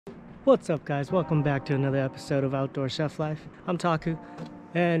What's up, guys? Welcome back to another episode of Outdoor Chef Life. I'm Taku,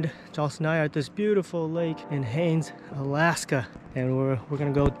 and Charles and I are at this beautiful lake in Haines, Alaska, and we're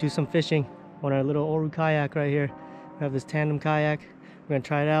gonna go do some fishing on our little Oru kayak right here. We have this tandem kayak. We're gonna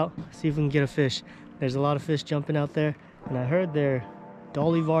try it out, see if we can get a fish. There's a lot of fish jumping out there, and I heard they're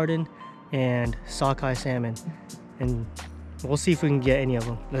dolly varden and sockeye salmon, and we'll see if we can get any of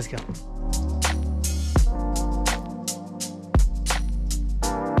them. Let's go.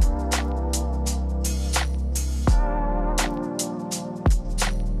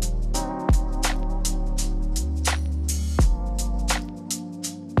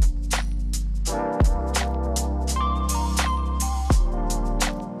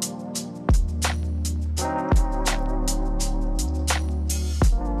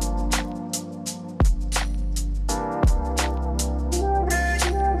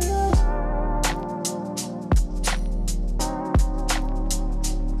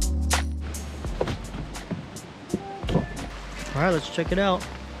 All right, let's check it out.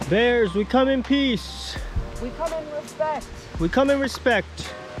 Bears, we come in peace. We come in respect. We come in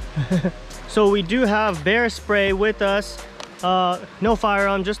respect. So we do have bear spray with us. No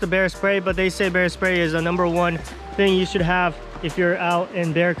firearm, just the bear spray, but they say bear spray is the #1 thing you should have if you're out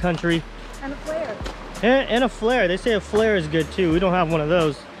in bear country. And a flare. And a flare. They say a flare is good too. We don't have one of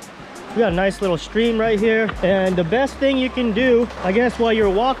those. We got a nice little stream right here. And the best thing you can do, I guess, while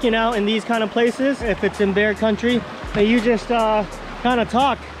you're walking out in these kind of places, if it's in bear country, you just kind of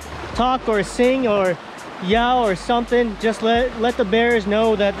talk or sing or yell or something. Just let the bears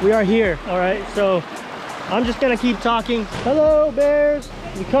know that we are here. All right, so I'm just gonna keep talking. Hello, bears.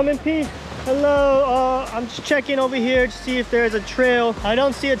 You come in peace. Hello. I'm just checking over here to see if there's a trail. I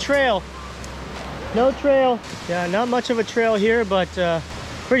don't see a trail. No trail. Yeah, not much of a trail here, but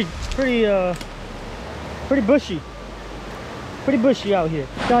pretty bushy. Pretty bushy out here.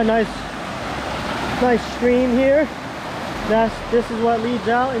 Got a nice stream here. This is what leads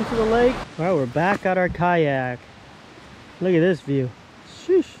out into the lake. All right, we're back at our kayak. Look at this view.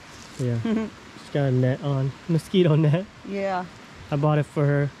 Sheesh. Yeah, she's got a net on, mosquito net. Yeah. I bought it for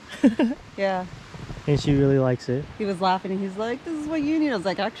her. Yeah. And she really likes it. He was laughing and he's like, "This is what you need." I was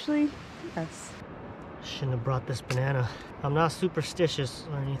like, "Actually, yes." Shouldn't have brought this banana. I'm not superstitious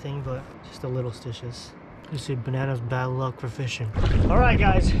or anything, but just a little stitious. You see, banana's bad luck for fishing. All right,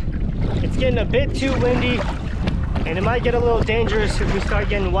 guys, it's getting a bit too windy, and it might get a little dangerous if we start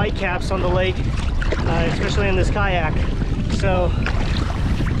getting whitecaps on the lake, especially in this kayak. So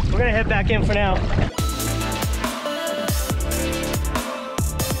we're gonna head back in for now.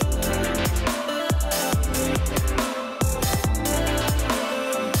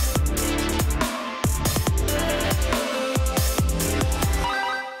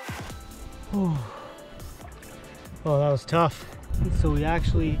 Oh, that was tough. So we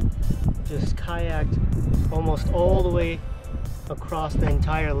actually just kayaked almost all the way across the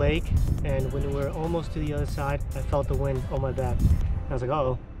entire lake, and when we were almost to the other side, I felt the wind on my back. I was like,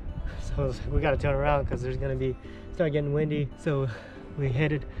 uh-oh. So I was like, we gotta turn around because there's gonna start getting windy. So we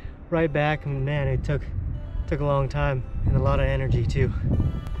headed right back, and man, it took a long time and a lot of energy too.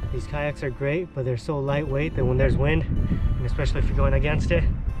 These kayaks are great, but they're so lightweight that when there's wind, and especially if you're going against it,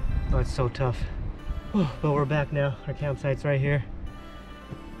 oh, it's so tough. But we're back now. Our campsite's right here.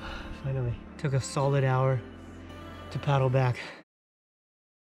 Finally. Took a solid hour to paddle back.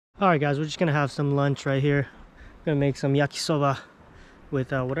 Alright, guys, we're just gonna have some lunch right here. Gonna make some yakisoba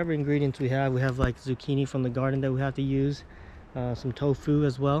with whatever ingredients we have. We have like zucchini from the garden that we have to use, some tofu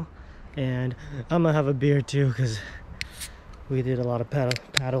as well, and I'm gonna have a beer too because we did a lot of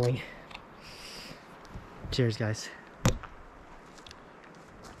paddling. Cheers, guys.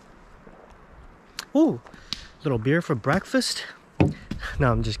 Ooh, little beer for breakfast?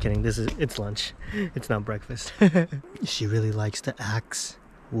 No, I'm just kidding. It's lunch. It's not breakfast. She really likes the axe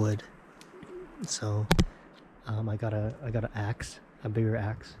wood, so I got an axe, a bigger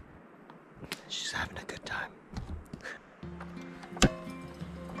axe. She's having a good time.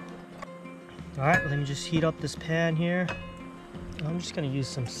 All right, let me just heat up this pan here. I'm just gonna use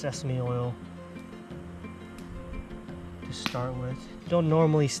some sesame oil to start with. Don't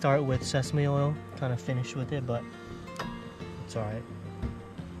normally start with sesame oil, kind of finish with it, but it's all right.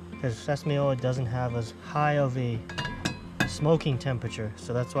 Because sesame oil doesn't have as high of a smoking temperature,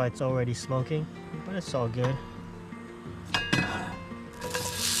 so that's why it's already smoking, but it's all good.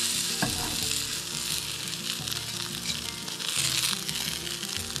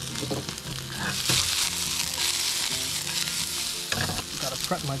 Gotta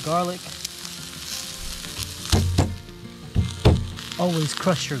prep my garlic. Always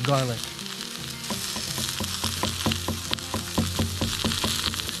crush your garlic.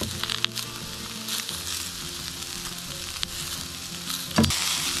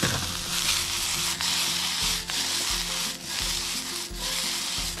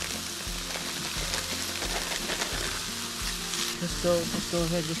 go. Just go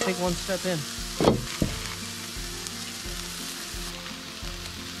ahead. Just take one step in.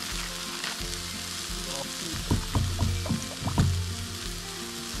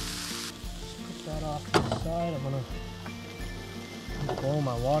 Put that off to the side. I'm gonna boil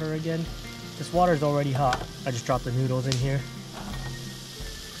my water again. This water is already hot. I just dropped the noodles in here.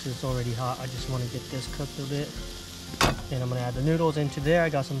 So it's already hot. I just want to get this cooked a bit. And I'm gonna add the noodles into there. I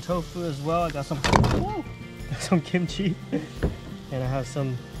got some tofu as well. I got some kimchi. And I have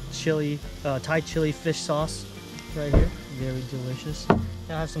some chili, Thai chili fish sauce right here. Very delicious. And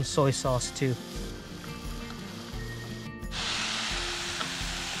I have some soy sauce too.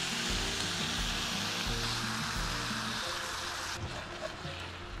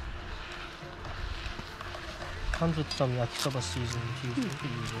 Comes with some yakisoba seasoning too, so you can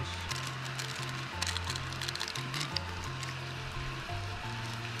use this.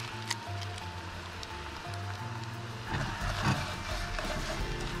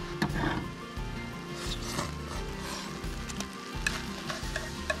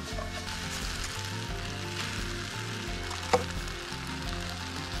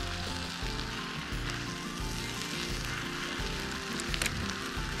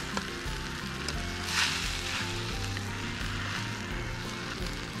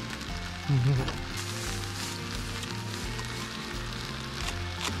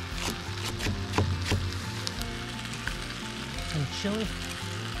 Some chili.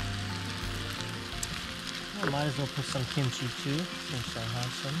 I might as well put some kimchi too, since I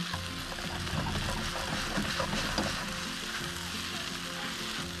have some.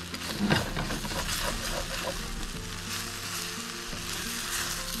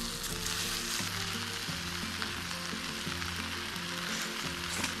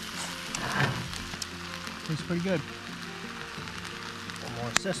 Tastes pretty good. Some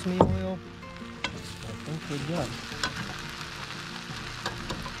more sesame oil. I think we're done.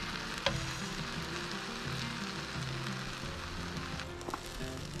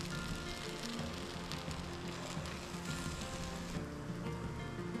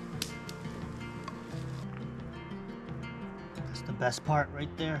 That's the best part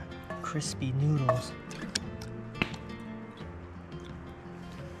right there. Crispy noodles.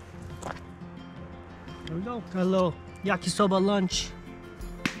 There we go. Got a little yakisoba lunch.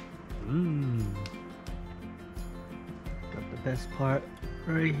 Got the best part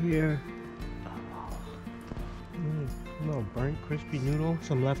right here. A little burnt crispy noodle.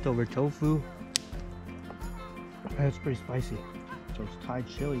 Some leftover tofu. That's pretty spicy. Those Thai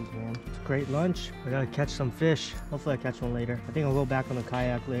chilies, man. It's a great lunch. I gotta catch some fish. Hopefully I catch one later. I think I'll go back on the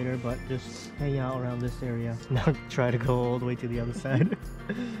kayak later, but just hang out around this area. Not try to go all the way to the other side.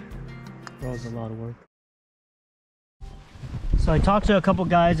 That was a lot of work. So I talked to a couple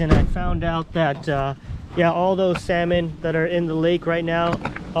guys and I found out that yeah, all those salmon that are in the lake right now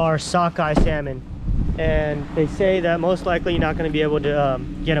are sockeye salmon, and they say that most likely you're not going to be able to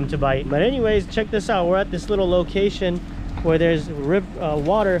get them to bite. But anyways, check this out. We're at this little location where there's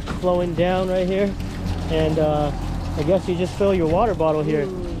water flowing down right here, and I guess you just fill your water bottle here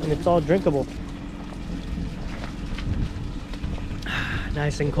and it's all drinkable.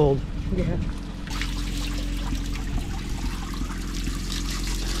 Nice and cold. Yeah.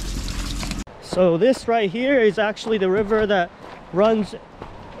 So this right here is actually the river that runs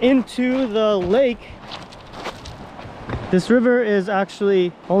into the lake. This river is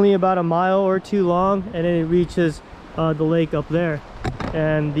actually only about a mile or two long, and then it reaches the lake up there.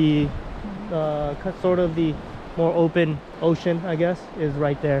 And the sort of the more open ocean, I guess, is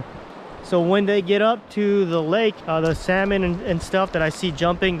right there. So when they get up to the lake, the salmon and stuff that I see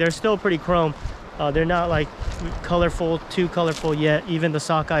jumping, they're still pretty chrome. They're not like too colorful yet. Even the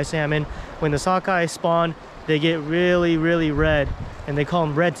sockeye salmon, when the sockeye spawn, they get really red, and they call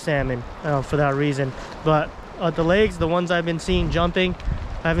them red salmon for that reason. But the lakes, the ones I've been seeing jumping,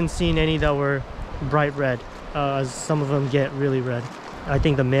 I haven't seen any that were bright red. Some of them get really red. I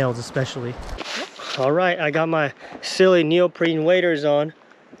think the males especially. All right, I got my silly neoprene waders on.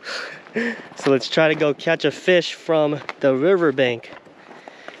 So let's try to go catch a fish from the riverbank.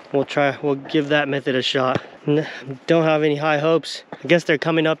 We'll give that method a shot. Don't have any high hopes. I guess they're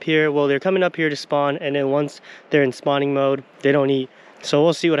coming up here. Well, they're coming up here to spawn, and then once they're in spawning mode, they don't eat. So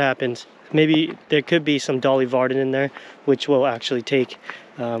we'll see what happens. Maybe there could be some Dolly Varden in there, which we'll actually take.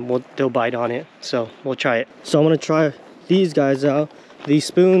 They'll bite on it, so we'll try it. So I'm gonna try these guys out. These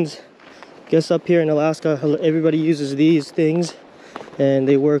spoons. Guess up here in Alaska, everybody uses these things, and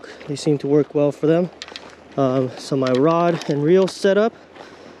they seem to work well for them. So my rod and reel setup.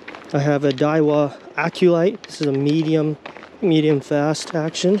 I have a Daiwa Aculite. This is a medium fast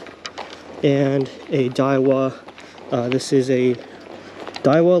action, and a Daiwa. This is a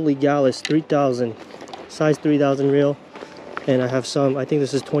Daiwa Legalis 3000, size 3000 reel. And I have some, I think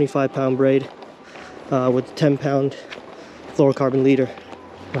this is 25-pound braid with 10-pound fluorocarbon leader.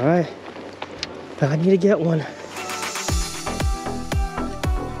 All right, I need to get one.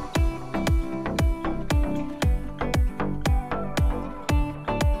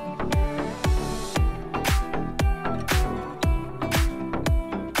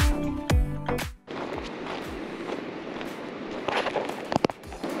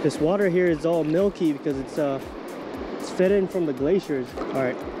 This water here is all milky because it's fed in from the glaciers. All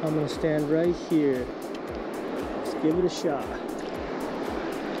right, I'm gonna stand right here. Let's give it a shot.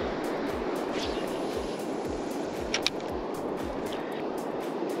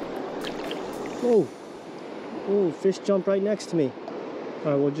 Whoa, whoa, fish jumped right next to me.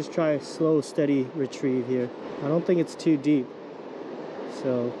 All right, we'll just try a slow, steady retrieve here. I don't think it's too deep,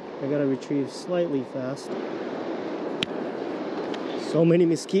 so I gotta retrieve slightly fast. So many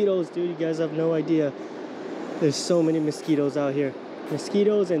mosquitoes, dude, you guys have no idea. There's so many mosquitoes out here.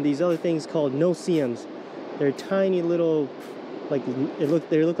 Mosquitoes and these other things called no-see-ums. They're tiny little, like,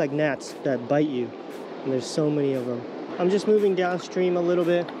 they look like gnats that bite you. And there's so many of them. I'm just moving downstream a little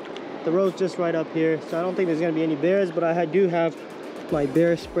bit. The road's just right up here, so I don't think there's gonna be any bears, but I do have my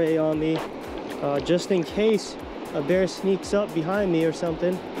bear spray on me, just in case a bear sneaks up behind me or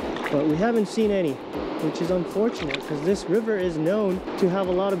something. But we haven't seen any, which is unfortunate because this river is known to have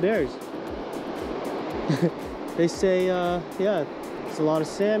a lot of bears. They say, yeah, it's a lot of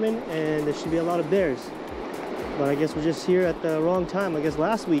salmon and there should be a lot of bears. But I guess we're just here at the wrong time. I guess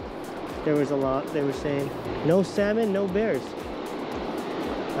last week there was a lot. They were saying no salmon, no bears.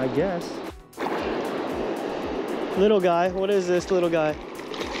 I guess. Little guy, what is this little guy?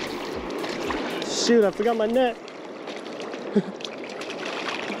 Shoot, I forgot my net.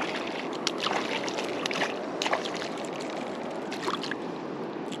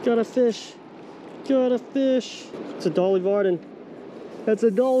 Got a fish. Got a fish. It's a dolly varden. That's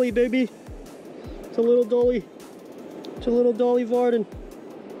a dolly, baby. It's a little dolly. It's a little dolly varden.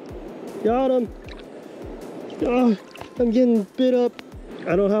 Got him. Oh, I'm getting bit up.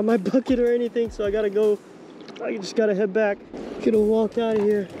 I don't have my bucket or anything, so I gotta go. I just gotta head back. Gonna walk out of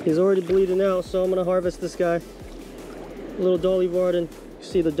here. He's already bleeding out, so I'm gonna harvest this guy. Little dolly varden. You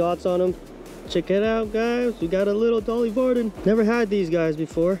see the dots on him? Check it out, guys. We got a little dolly varden. Never had these guys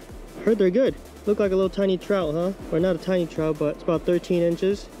before. Heard they're good. Look like a little tiny trout, huh? Or not a tiny trout, but it's about 13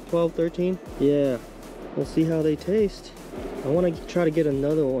 inches. 12, 13. Yeah. We'll see how they taste. I want to try to get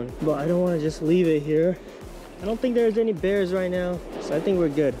another one, but I don't want to just leave it here. I don't think there's any bears right now, so I think we're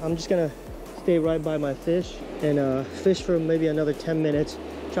good. I'm just gonna stay right by my fish and fish for maybe another 10 minutes.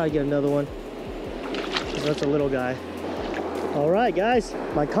 Try to get another one. That's a little guy. All right, guys,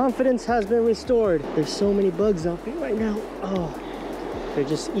 my confidence has been restored. There's so many bugs out here right now. Oh, they're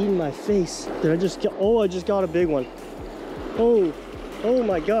just eating my face. Did I just get, oh, I just got a big one. Oh, oh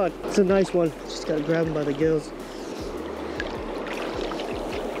my God, it's a nice one. Just gotta grab him by the gills.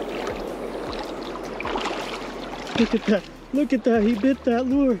 Look at that, look at that, he bit that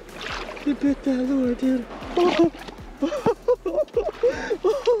lure. He bit that lure, dude. Oh.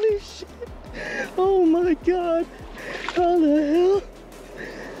 Holy shit. Oh my God. How the hell?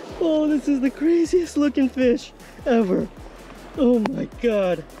 Oh, this is the craziest looking fish ever. Oh my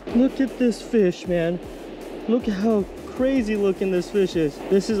God. Look at this fish, man. Look at how crazy looking this fish is.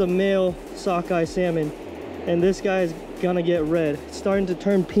 This is a male sockeye salmon, and this guy is gonna get red. It's starting to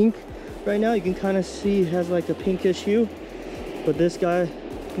turn pink right now. You can kind of see he has like a pinkish hue, but this guy,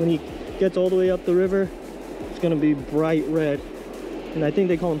 when he gets all the way up the river, it's gonna be bright red. And I think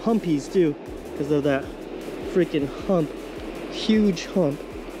they call them humpies too, because of that freaking hump. Huge hump.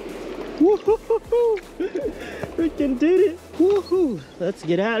 Woohoo! Freaking did it! Woohoo! Let's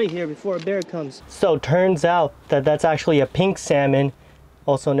get out of here before a bear comes. So turns out that that's actually a pink salmon,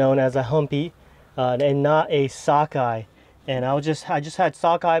 also known as a humpy, and not a sockeye. And I just had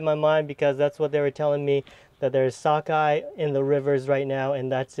sockeye in my mind because that's what they were telling me, that there's sockeye in the rivers right now,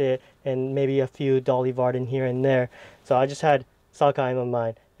 and that's it, and maybe a few dolly varden here and there. So I just had sockeye in my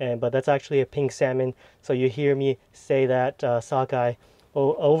mind, but that's actually a pink salmon. So you hear me say that sockeye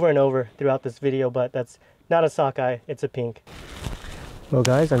over and over throughout this video, but that's not a sockeye, it's a pink. Well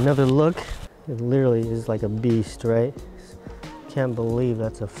guys, another look. It literally is like a beast, right? Can't believe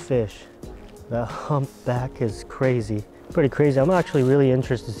that's a fish. That humpback is crazy. Pretty crazy. I'm actually really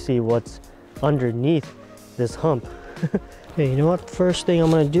interested to see what's underneath this hump. Hey, you know what? First thing I'm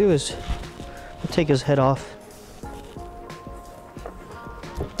gonna do is take his head off.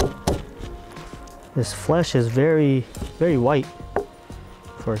 This flesh is very, very white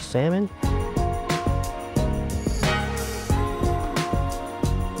for a salmon.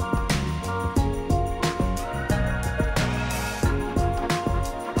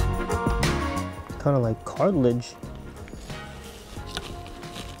 kind of like cartilage.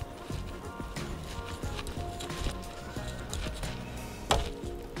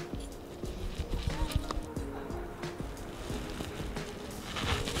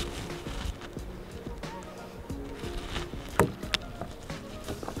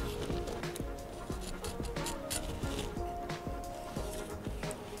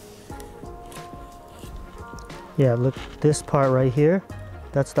 Yeah, look, this part right here,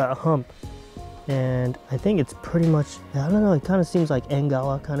 that's that hump. And I think it's pretty much, I don't know, it kind of seems like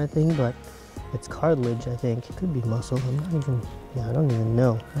Angala kind of thing, but it's cartilage, I think. It could be muscle, I'm not even, yeah, I don't even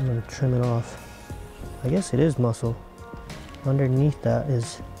know. I'm gonna trim it off. I guess it is muscle. Underneath that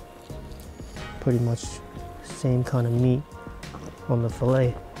is pretty much same kind of meat on the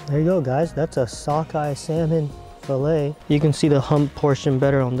fillet. There you go, guys, that's a sockeye salmon fillet. You can see the hump portion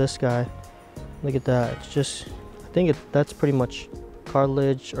better on this guy. Look at that, it's just, I think that's pretty much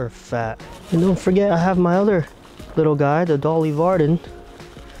cartilage or fat. And don't forget, I have my other little guy, the Dolly Varden.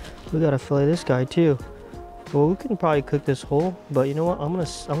 We gotta fillet this guy too. Well, we can probably cook this whole, but you know what? I'm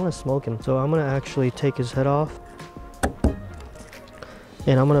gonna smoke him. So I'm gonna actually take his head off,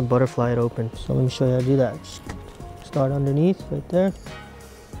 and I'm gonna butterfly it open. So let me show you how to do that. Just start underneath, right there.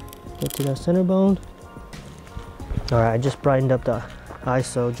 Get to that center bone. All right, I just brightened up the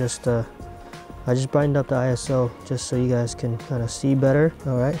ISO just so you guys can kind of see better.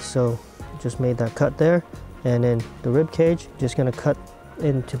 All right, so just made that cut there, and then the rib cage, just gonna cut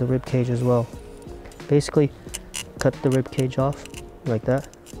into the rib cage as well. Basically, cut the rib cage off like that,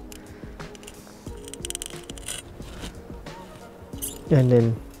 and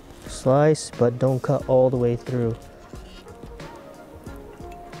then slice, but don't cut all the way through.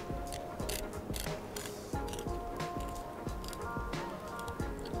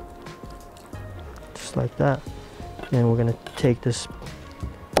 Like that. And we're gonna take this,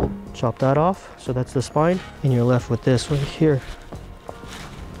 chop that off, so that's the spine, and you're left with this right here.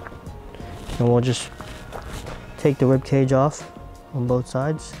 And we'll just take the rib cage off on both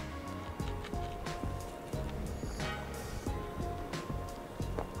sides.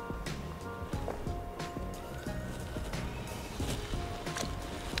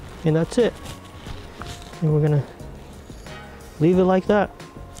 And that's it. And we're gonna leave it like that.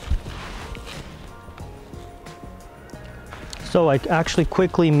 So I actually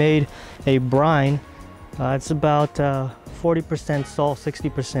quickly made a brine. It's about 40% salt,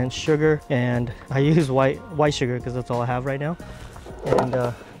 60% sugar, and I use white sugar because that's all I have right now.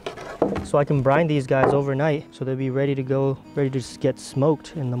 And so I can brine these guys overnight so they'll be ready to go, ready to just get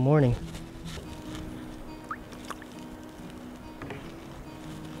smoked in the morning.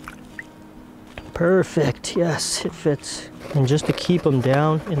 Perfect, yes, it fits. And just to keep them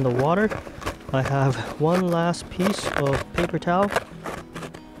down in the water, I have one last piece of paper towel,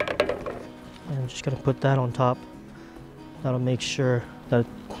 and I'm just gonna put that on top. That'll make sure that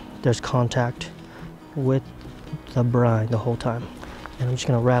there's contact with the brine the whole time. And I'm just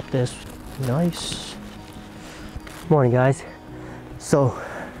gonna wrap this nice. Morning, guys. So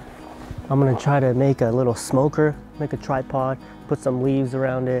I'm gonna try to make a little smoker, make a tripod, put some leaves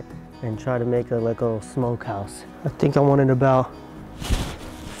around it, and try to make a little smokehouse. I think I want it about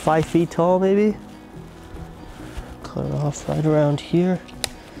 5 feet tall, maybe. Cut it off right around here.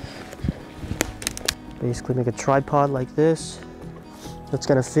 Basically make a tripod like this. That's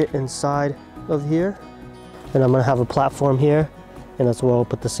gonna fit inside of here. And I'm gonna have a platform here, and that's where I'll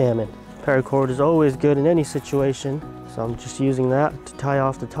put the salmon. Paracord is always good in any situation, so I'm just using that to tie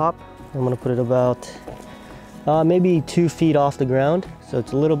off the top. I'm gonna put it about maybe 2 feet off the ground, so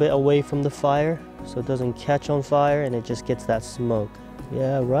it's a little bit away from the fire, so it doesn't catch on fire and it just gets that smoke.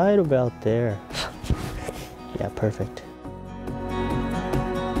 Yeah, right about there. Yeah, perfect.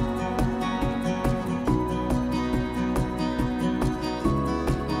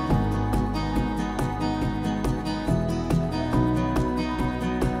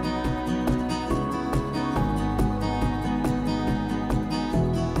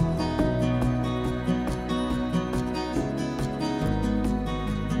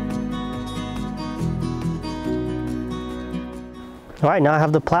 All right, now I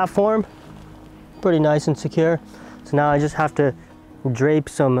have the platform, pretty nice and secure. So now I just have to drape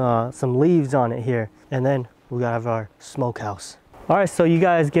some leaves on it here, and then we gotta have our smokehouse. All right, so you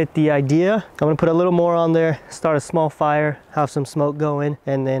guys get the idea. I'm gonna put a little more on there, start a small fire, have some smoke going,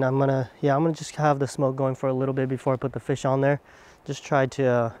 and then I'm gonna just have the smoke going for a little bit before I put the fish on there. Just try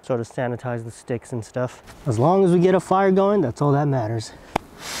to sort of sanitize the sticks and stuff. As long as we get a fire going, that's all that matters.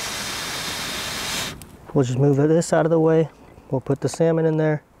 We'll just move this out of the way. We'll put the salmon in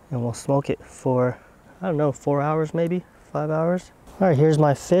there and we'll smoke it for, I don't know, 4 hours maybe, 5 hours. All right, here's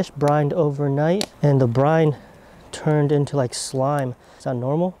my fish brined overnight, and the brine turned into like slime. Is that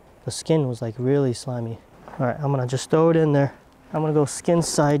normal? The skin was like really slimy. All right, I'm gonna just throw it in there. I'm gonna go skin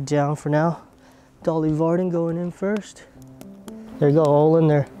side down for now. Dolly Varden going in first. There you go, all in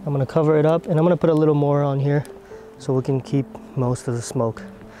there. I'm gonna cover it up, and I'm gonna put a little more on here so we can keep most of the smoke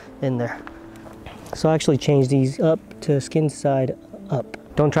in there. So I actually changed these up to skin side up.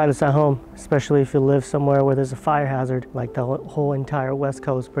 Don't try this at home, especially if you live somewhere where there's a fire hazard, like the whole entire West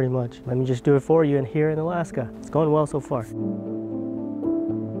Coast pretty much. Let me just do it for you and here in Alaska. It's going well so far.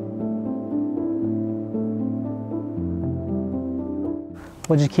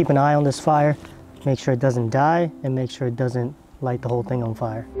 We'll just keep an eye on this fire, make sure it doesn't die, and make sure it doesn't light the whole thing on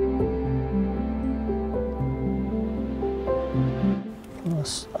fire.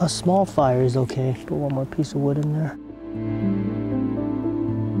 A small fire is okay. Put one more piece of wood in there.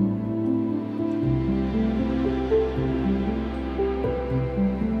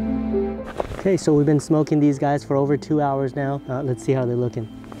 Okay, so we've been smoking these guys for over 2 hours now. Let's see how they're looking.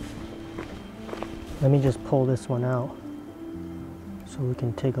 Let me just pull this one out so we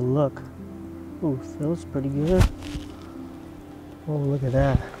can take a look. Ooh, feels pretty good. Oh, look at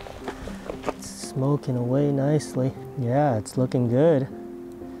that. It's smoking away nicely. Yeah, it's looking good.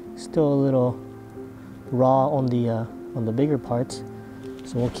 Still a little raw on the bigger parts,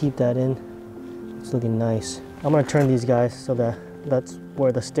 so we'll keep that in. It's looking nice. I'm gonna turn these guys so that's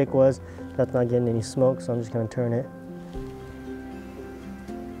where the stick was. That's not getting any smoke, so I'm just gonna turn it.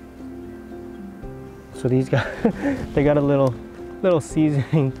 So these guys, they got a little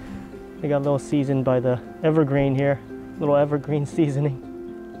seasoning. They got a little seasoned by the evergreen here. Little evergreen seasoning.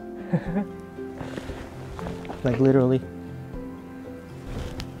 Like literally.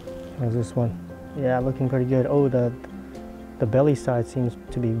 How's this one? Yeah, looking pretty good. Oh, the belly side seems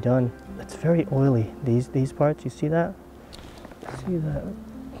to be done. It's very oily. These parts, you see that? See that?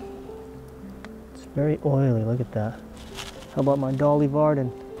 It's very oily. Look at that. How about my Dolly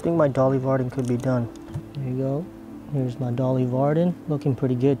Varden? I think my Dolly Varden could be done. There you go. Here's my Dolly Varden. Looking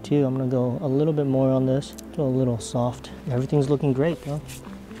pretty good too. I'm gonna go a little bit more on this. Go a little soft. Everything's looking great though.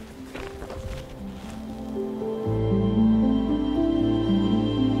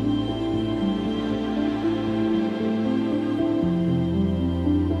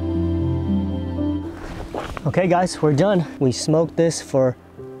 Okay guys, we're done. We smoked this for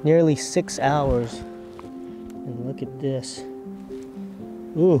nearly 6 hours. And look at this.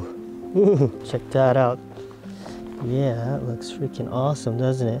 Ooh, check that out. Yeah, that looks freaking awesome,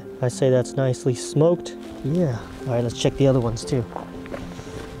 doesn't it? I say that's nicely smoked. Yeah. All right, let's check the other ones too.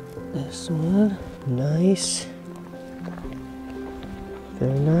 This one, nice.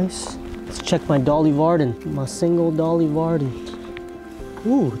 Very nice. Let's check my Dolly Varden, my single Dolly Varden.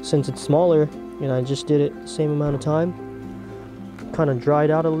 Ooh, since it's smaller, and I just did it the same amount of time, kind of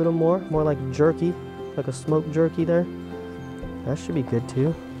dried out a little more like jerky, like a smoked jerky there. That should be good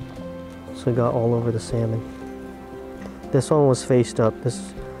too. So we got all over the salmon. This one was faced up,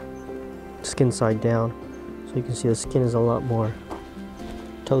 this skin side down. So you can see the skin is a lot more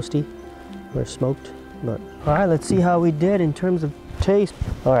toasty or smoked. But all right, let's see how we did in terms of taste.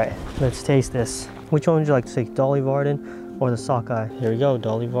 All right, let's taste this. Which one would you like to take, Dolly Varden or the sockeye? Here we go,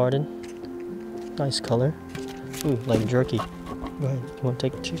 Dolly Varden. Nice color. Ooh, like jerky. Go ahead. You want to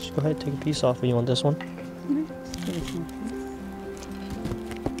take? Go ahead, take a piece off. Or you want this one?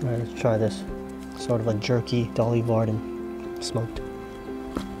 All right, let's try this. Sort of a jerky Dolly Varden, smoked.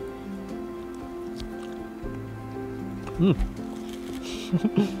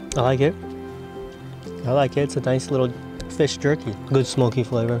 I like it. I like it. It's a nice little fish jerky. Good smoky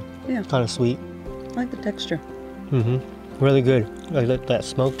flavor. Yeah. Kind of sweet. I like the texture. Really good. Like that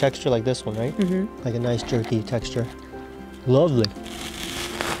smoke texture, like this one, right? Like a nice jerky texture. Lovely.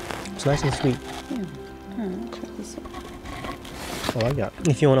 It's nice and sweet. Yeah. All right, check this out. I like that.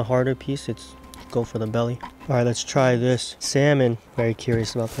 If you want a harder piece, go for the belly. All right, let's try this salmon. Very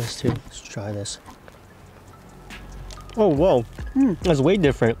curious about this too. Let's try this. Oh, whoa. That's way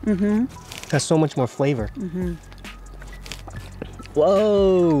different. Has so much more flavor.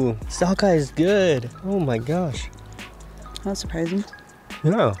 Whoa, sockeye is good. Oh my gosh. That's surprising.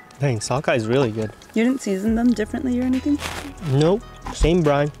 Yeah, dang, sockeye is really good. You didn't season them differently or anything? Nope, same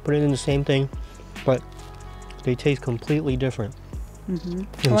brine, put it in the same thing, but they taste completely different.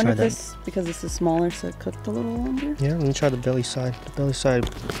 I wonder if this, because this is smaller, so it cooked a little longer? Yeah, let me try the belly side. The belly side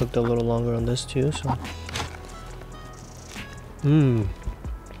cooked a little longer on this too, so. Well,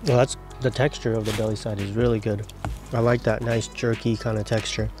 that's the texture of the belly side is really good. I like that nice jerky kind of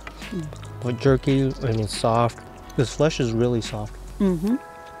texture. But jerky, and it's soft. This flesh is really soft.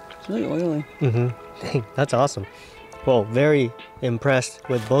 It's really oily. Dang, that's awesome. Well, very impressed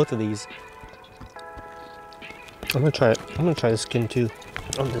with both of these. I'm gonna try it. I'm gonna try the skin too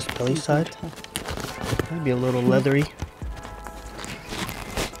on this belly side. Might be a little leathery,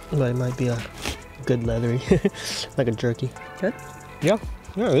 but it might be a good leathery, like a jerky. Good. Yeah,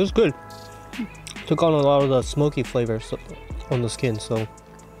 it was good. Took on a lot of the smoky flavors on the skin, so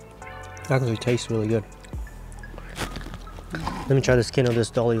actually tastes really good. Let me try the skin of this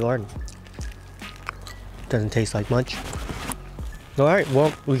Dolly Varden. Doesn't taste like much. All right,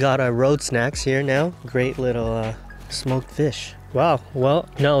 well, we got our road snacks here now. Great little smoked fish. Wow. Well,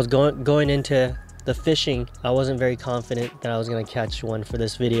 no, I was going into the fishing. I wasn't very confident that I was gonna catch one for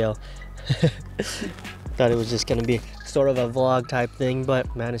this video. Thought it was just gonna be sort of a vlog type thing,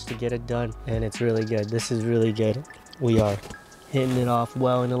 but managed to get it done, and it's really good. This is really good. We are hitting it off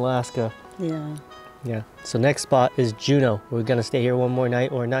well in Alaska. Yeah. So next spot is Juneau. We're gonna stay here one more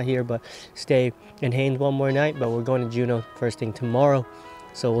night, or not here, but stay in Haines one more night, but we're going to Juneau first thing tomorrow.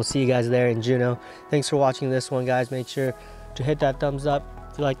 So we'll see you guys there in Juneau. Thanks for watching this one, guys. Make sure to hit that thumbs up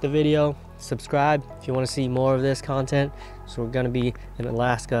if you like the video. Subscribe if you want to see more of this content. So we're gonna be in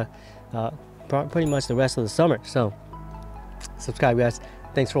Alaska pretty much the rest of the summer. So subscribe, guys.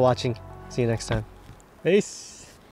 Thanks for watching. See you next time. Peace.